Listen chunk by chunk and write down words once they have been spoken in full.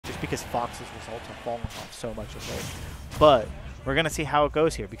because Fox's results are falling off so much of late. But we're going to see how it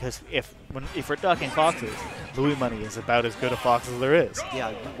goes here, because if we're ducking Foxes, Louis Money is about as good a Fox as there is.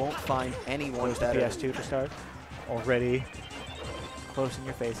 Yeah, you won't find anyone better. PS2 to start. Already close in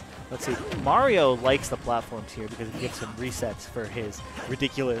your face. Let's see. Mario likes the platforms here because it gives him resets for his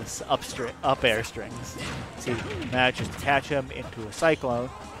ridiculous up air strings. See, manages to catch him into a cyclone.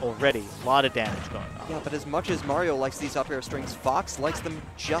 Already, a lot of damage going on. Yeah, but as much as Mario likes these up air strings, Fox likes them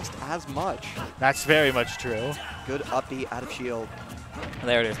just as much. That's very much true. Good up B out of shield.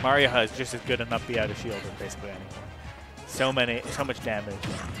 There it is. Mario has just as good an up B out of shield as basically anyone. So much damage.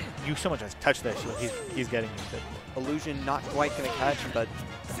 You so much as touch that shield, he's getting you. Illusion not quite going to catch, but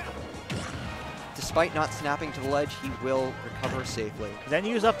despite not snapping to the ledge, he will recover safely.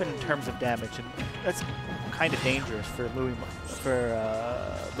 Zenyou's up in terms of damage, and that's kind of dangerous for Louis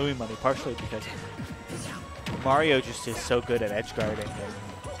Money, partially because Mario just is so good at edge guarding, and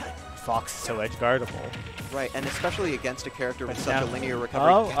Fox is so edge guardable. Right, and especially against a character with such a linear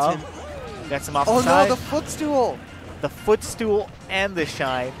recovery. Gets him off the oh side. No, the footstool! The footstool and the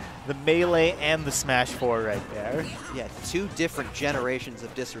shine. The melee and the smash 4 right there. Yeah, 2 different generations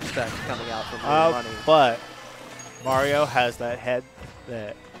of disrespect coming out from Louis Money. But Mario has that head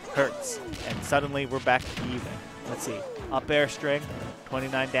that hurts, and suddenly we're back to even. Let's see. Up air string,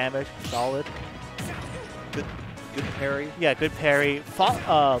 29 damage, solid. Good parry. Yeah, good parry.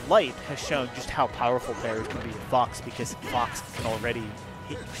 Light has shown just how powerful parries can be with Fox, because Fox can already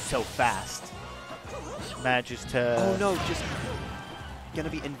hit you so fast. Manages to... Oh no, just going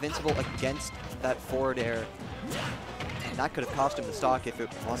to be invincible against that forward air. And that could have cost him the stock if it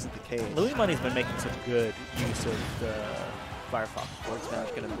wasn't the case. Louis Money's been making some good use of the Firefox. Forward smash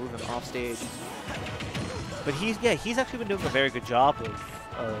going to move him off stage. But he's actually been doing a very good job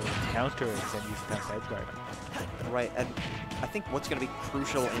of countering Zenyou's best edge guard. Right, and I think what's going to be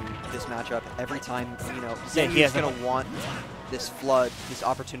crucial in this matchup, every time, Zenyou's going to want this flood, this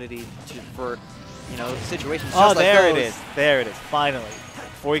opportunity for situations just like there those. it is. There it is. Finally.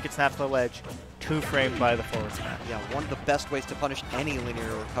 Before he can snap to the ledge, 2 framed by the forward smash. Yeah, one of the best ways to punish any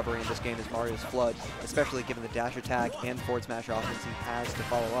linear recovery in this game is Mario's Flood, especially given the dash attack and forward smash offense he has to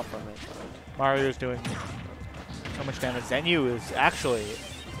follow up from it. Mario's doing so much damage. Zenyou is actually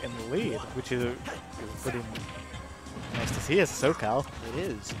in the lead, which is pretty nice to see as a SoCal. It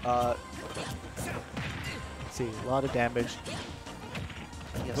is. See, a lot of damage.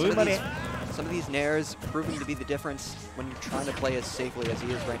 Yeah, some of these nairs proving to be the difference when you're trying to play as safely as he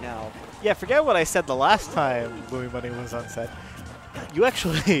is right now. Yeah, forget what I said the last time Louis Money was on set. You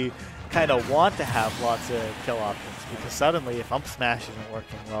actually kind of want to have lots of kill options, because suddenly if up smash isn't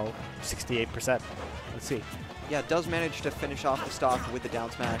working, well, 68%. Let's see. Yeah, does manage to finish off the stock with the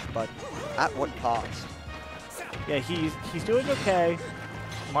down smash, but at what cost? Yeah, he's doing okay.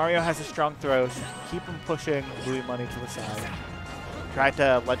 Mario has a strong throw. Keep him pushing Louis Money to the side. Try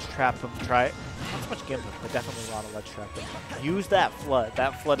to ledge trap him. Not so much gimp him, but definitely a lot of ledge trap him. Use that flood.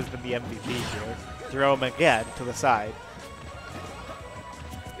 That flood has been the MVP here. Throw him again to the side.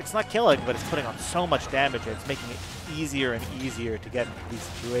 It's not killing, but it's putting on so much damage. It's making it easier and easier to get into these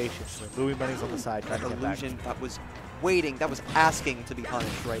situations. So Louis Money's on the side trying to get back. Illusion that was waiting, that was asking to be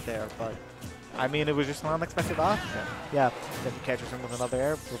punished right there, but... I mean, it was just an unexpected option. Yeah, then he catches him with another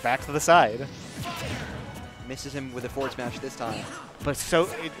air. We're back to the side. Misses him with a forward smash this time. But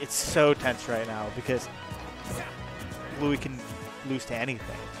it's so tense right now because Louis can lose to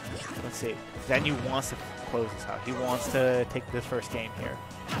anything. Let's see. Zenyou wants to close this out. He wants to take the first game here.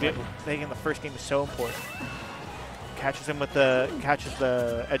 Taking the first game is so important. Catches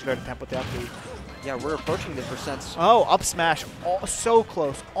the edge guard attempt with the up B. Yeah, we're approaching the percents. Oh, up smash. So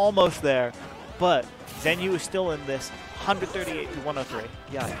close. Almost there. But Zenyou is still in this 138 to 103.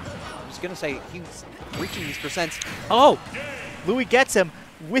 Yeah, I was going to say, he's reaching these percents. Oh! Louis gets him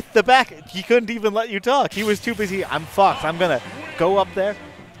with the back. He couldn't even let you talk. He was too busy. I'm Fox. I'm going to go up there.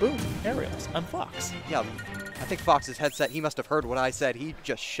 Boom. Aerials. I'm Fox. Yeah, I think Fox's headset, he must have heard what I said. He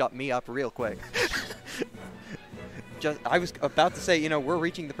just shut me up real quick. I was about to say, we're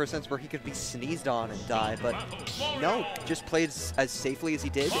reaching the percents where he could be sneezed on and die, but no, just played as safely as he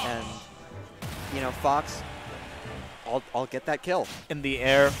did, and, Fox, I'll get that kill. In the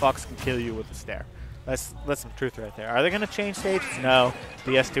air, Fox can kill you with a stare. That's some truth right there. Are they going to change stages? No.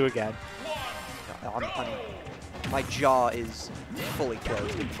 BS2 again. My jaw is fully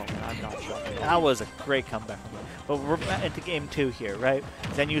closed at the moment. I'm not sure. That was a great comeback. But we're into game 2 here, right?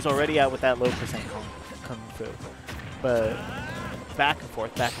 Zenyou's already out with that low percent kung fu. But back and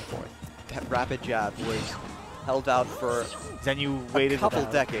forth, back and forth. That rapid jab was held out for Zenyou waited a couple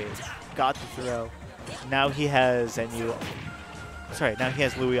decades. Got the throw. Now he has Zenyou Sorry, now he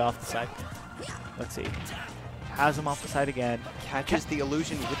has Louis off the side. Let's see. Has him off the side again. Catches the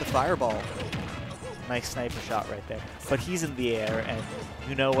illusion with the fireball. Nice sniper shot right there. But he's in the air, and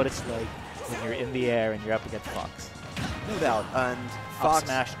you know what it's like when you're in the air and you're up against Fox. No doubt. And Up Fox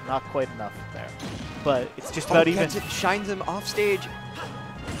smash, not quite enough there. But it's just about even. It shines him off stage,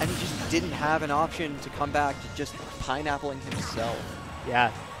 and he just didn't have an option to come back to just pineappling himself.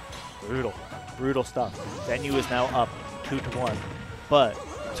 Yeah, brutal. Brutal stuff. Zenyou is now up 2-1. But,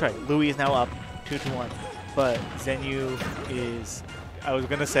 sorry, Louis is now up 2-1. But Zenyou is, I was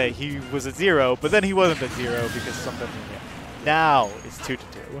going to say he was at 0, but then he wasn't at 0 because something in there. Now it's 2-2.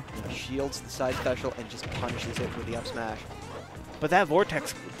 Shields the side special and just punishes it with the up smash. But that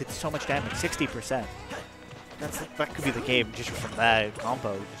Vortex did so much damage, 60%. That could be the game just from that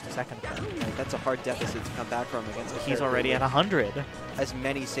combo just a second ago. Right, that's a hard deficit to come back from against. He's already at 100. As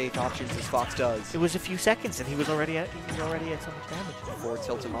many safe options as Fox does. It was a few seconds, and he was already at so much damage. Forward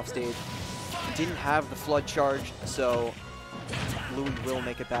tilts him off stage. Didn't have the flood charge, so Louis will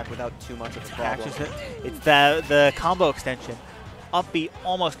make it back without too much of a problem. Catches it. It's the combo extension. Upbeat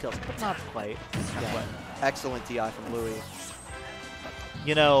almost kills, but not quite. Yeah. Excellent DI from Louis.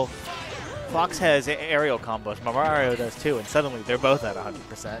 You know, Fox has aerial combos. Mario does too, and suddenly they're both at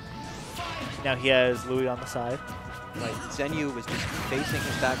 100%. Now he has Louis on the side. Right, Zenyou was just facing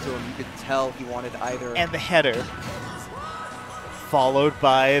his back to him. You could tell he wanted either. And the header, followed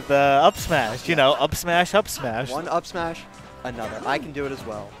by the up smash. You know, up smash, up smash. One up smash, another. I can do it as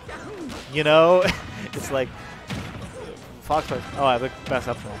well. You know, it's like Fox plays. Oh, I have the best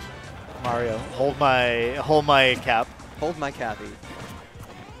up smash. Mario, hold my cap. Hold my cappy.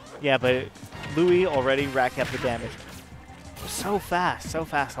 Yeah, but Louis already racked up the damage. So fast,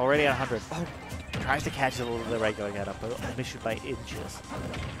 already at 100. Oh, tries to catch it a little bit regular get up, but missed it by inches.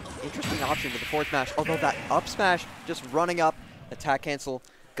 Interesting option with the forward smash, although that up smash just running up, attack cancel,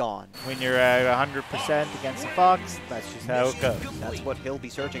 gone. When you're at 100% against the Fox, that's just how it goes. That's what he'll be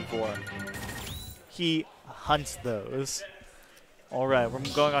searching for. He hunts those. All right, we're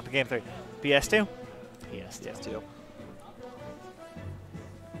going on to game 3. PS2? PS2.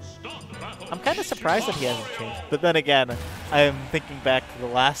 I'm kind of surprised that he hasn't changed. But then again, I'm thinking back to the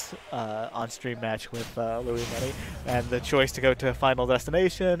last on-stream match with Louis Money and the choice to go to Final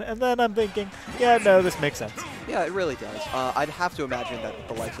Destination. And then I'm thinking, yeah, no, this makes sense. Yeah, it really does. I'd have to imagine that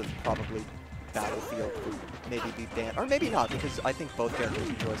the likes of probably Battlefield would maybe be banned. Or maybe not, because I think both characters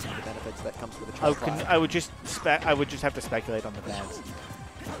enjoy some of the benefits that comes with a trial. I would just have to speculate on the bans.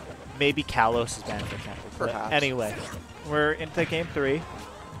 Maybe Kalos is banned, for example. Perhaps. Anyway, we're into game 3.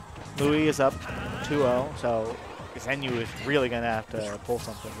 Louis is up 2-0, so Zenyou is really going to have to pull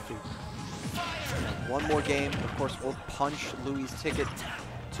something. If he... One more game, of course, will punch Louis' ticket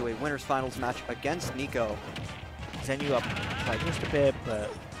to a winners finals match against Nico. Zenyou up by just a bit,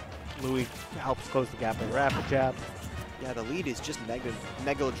 but Louis helps close the gap with a rapid jab. Yeah, the lead is just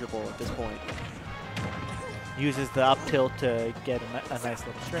negligible at this point. Uses the up tilt to get a nice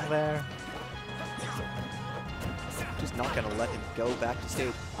little string there. Just not going to let him go back to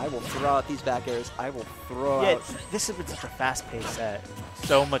stage. I will throw out these back airs. I will throw out. This has been such a fast-paced set.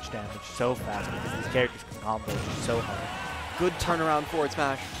 So much damage, so fast, because these characters can combo so hard. Good turnaround forward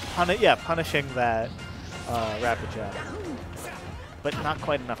smash. Punishing that rapid jab. But not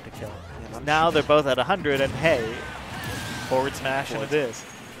quite enough to kill. Yeah, now they're both at 100, and hey, forward smash, and it is.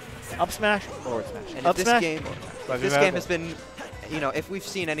 Up smash, forward smash. And up this smash, game has been, you know, if we've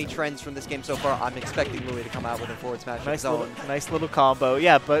seen any trends from this game so far, I'm expecting Louis to come out with a forward smash of his own. Nice little combo.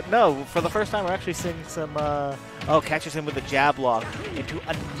 Yeah, but no, for the first time we're actually seeing some, catches him with a jab lock into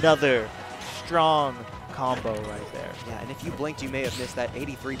another strong combo right there. Yeah, and if you blinked, you may have missed that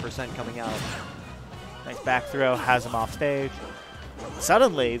 83% coming out. Nice back throw, has him off stage.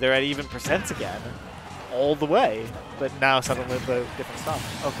 Suddenly, they're at even percents again. All the way, but now suddenly the different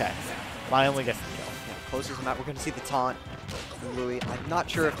stuff. Okay, finally gets the kill. Yeah, closes him out. We're going to see the taunt from Louis. I'm not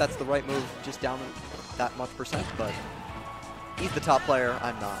sure if that's the right move, just down that much percent, but he's the top player.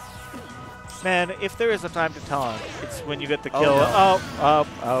 I'm not. Man, if there is a time to taunt, it's when you get the kill. Oh,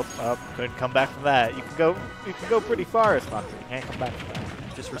 no. Couldn't come back from that. You can go pretty far as fuck, but you can't come back from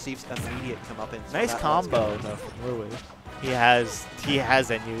that. Just receives immediate comeuppance. Nice combo though from Louis. He has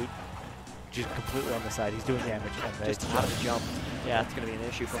Zenyou just completely on the side. He's doing damage. And just out of the jump. Yeah. That's going to be an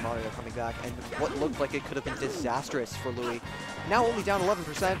issue for Mario coming back. And what looked like it could have been disastrous for Louis. Now only down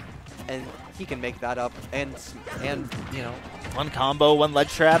 11%, and he can make that up. And you know. One combo, one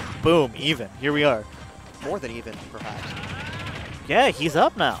ledge trap, boom, even. Here we are. More than even, perhaps. Yeah, he's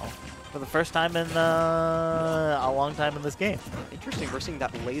up now. For the first time in a long time in this game. Interesting. We're seeing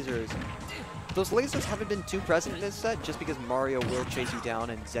that lasers those lasers haven't been too present in this set just because Mario will chase you down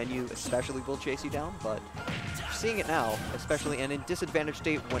and Zenyou especially will chase you down, but you're seeing it now, especially and in disadvantaged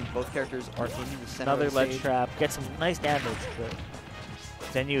state when both characters are in the center Another of the ledge stage. trap. Get some nice damage, but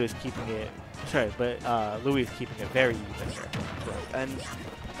Zenyou is keeping it. Sorry, but Louis is keeping it very even here. And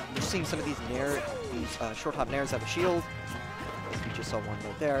you're seeing some of these short hop nairs have a shield. As we just saw one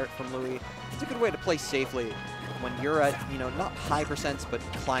right there from Louis. It's a good way to play safely when you're at, not high percents, but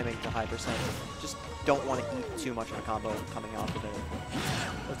climbing to high percents. Just don't want to eat too much of a combo coming off of it.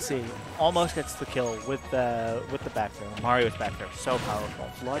 Let's see. Almost gets the kill with the back throw. Mario's back throw, so powerful.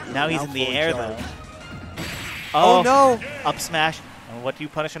 Flood Now he's in the air charged. though. Oh no! Up smash. And what do you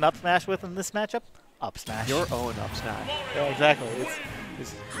punish an up smash with in this matchup? Up smash. Your own up smash. Yeah, exactly.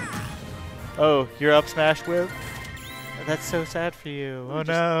 It's oh, you're up smash with? That's so sad for you. Oh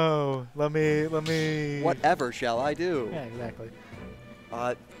no. Let me. Whatever shall I do? Yeah, exactly.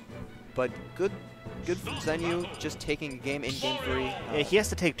 But good for Zenyou, just taking a game in game 3. Yeah, he has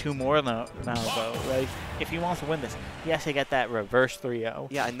to take 2 more now though, right? If he wants to win this, he has to get that reverse 3-0.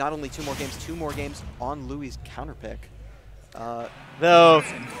 Yeah, and not only 2 more games on Louis' counter pick. Though,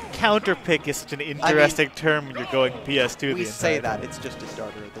 counter pick is such an interesting term when you're going PS2 We the say entire that, it's just a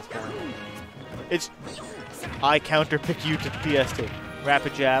starter at this point. I counter pick you to PS2.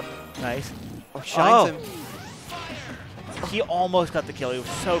 Rapid jab, nice. Oh, shines him. He almost got the kill, he was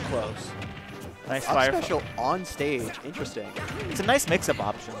so close. Nice Up fire. special on stage, interesting. It's a nice mix-up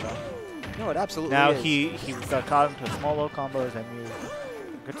option though. No, it absolutely Now is. he got caught into a small low combos and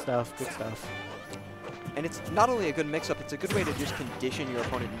good stuff, good stuff. And it's not only a good mix-up, it's a good way to just condition your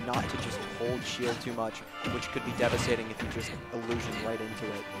opponent not to just hold shield too much, which could be devastating if you just illusion right into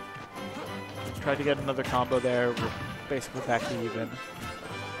it. Tried to get another combo there. We're basically back to even.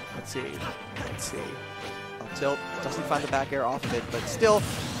 Let's see. Up tilt, doesn't find the back air off of it, but still,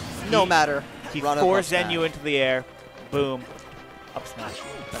 no matter. He Run up, forced up smash. Zenyou into the air. Boom. Up smash.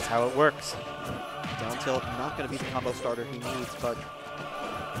 That's how it works. Down tilt, not going to be the combo starter he needs, but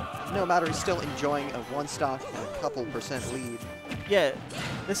no matter, he's still enjoying a 1 stock and a couple % lead. Yeah,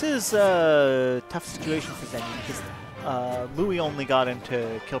 this is a tough situation for Zenyou because Louis only got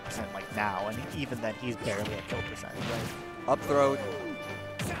into kill percent like now, and even then he's barely at kill percent. Right? Up throw,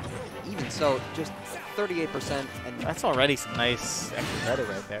 even so, just 38%, and That's already some nice extra meta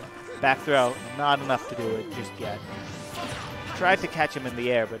right there. Back throw, not enough to do it just yet. Tried to catch him in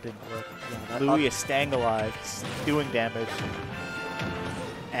the air, but didn't work. Yeah, Louis is staying alive, doing damage.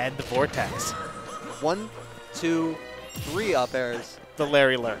 And the vortex. 1, 2, 3 up airs. The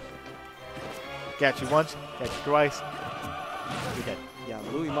Larry Lurk. Catch you once, catch you twice. You're dead. Yeah,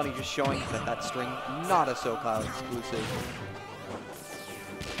 Louis Money just showing that string, not a SoCal exclusive.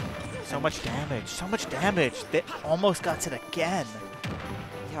 So much damage, so much damage. They almost got it again.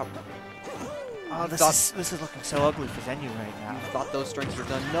 Yeah, Oh, this is looking so ugly for Zenyou right now. you thought those strings were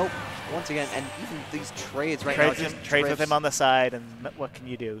done. Nope. Once again, and even these trades right now just Trades with drifts. him on the side, and what can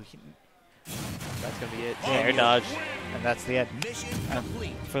you do? That's going to be it. Air dodge, and that's the end.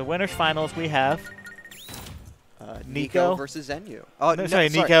 For the winners finals, we have Nico versus Zenyou. Oh, no, sorry,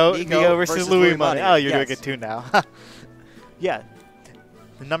 Nico versus Louis Money. Oh, you're yes. doing it too now. Yeah,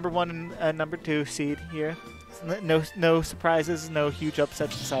 the #1 and #2 seed here. No surprises, no huge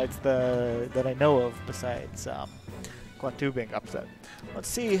upsets besides that I know of. Besides Guantu being upset. Let's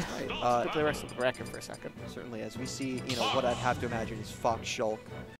see. Let's look at the rest of the bracket for a second. Certainly, as we see, what I'd have to imagine is Fox Shulk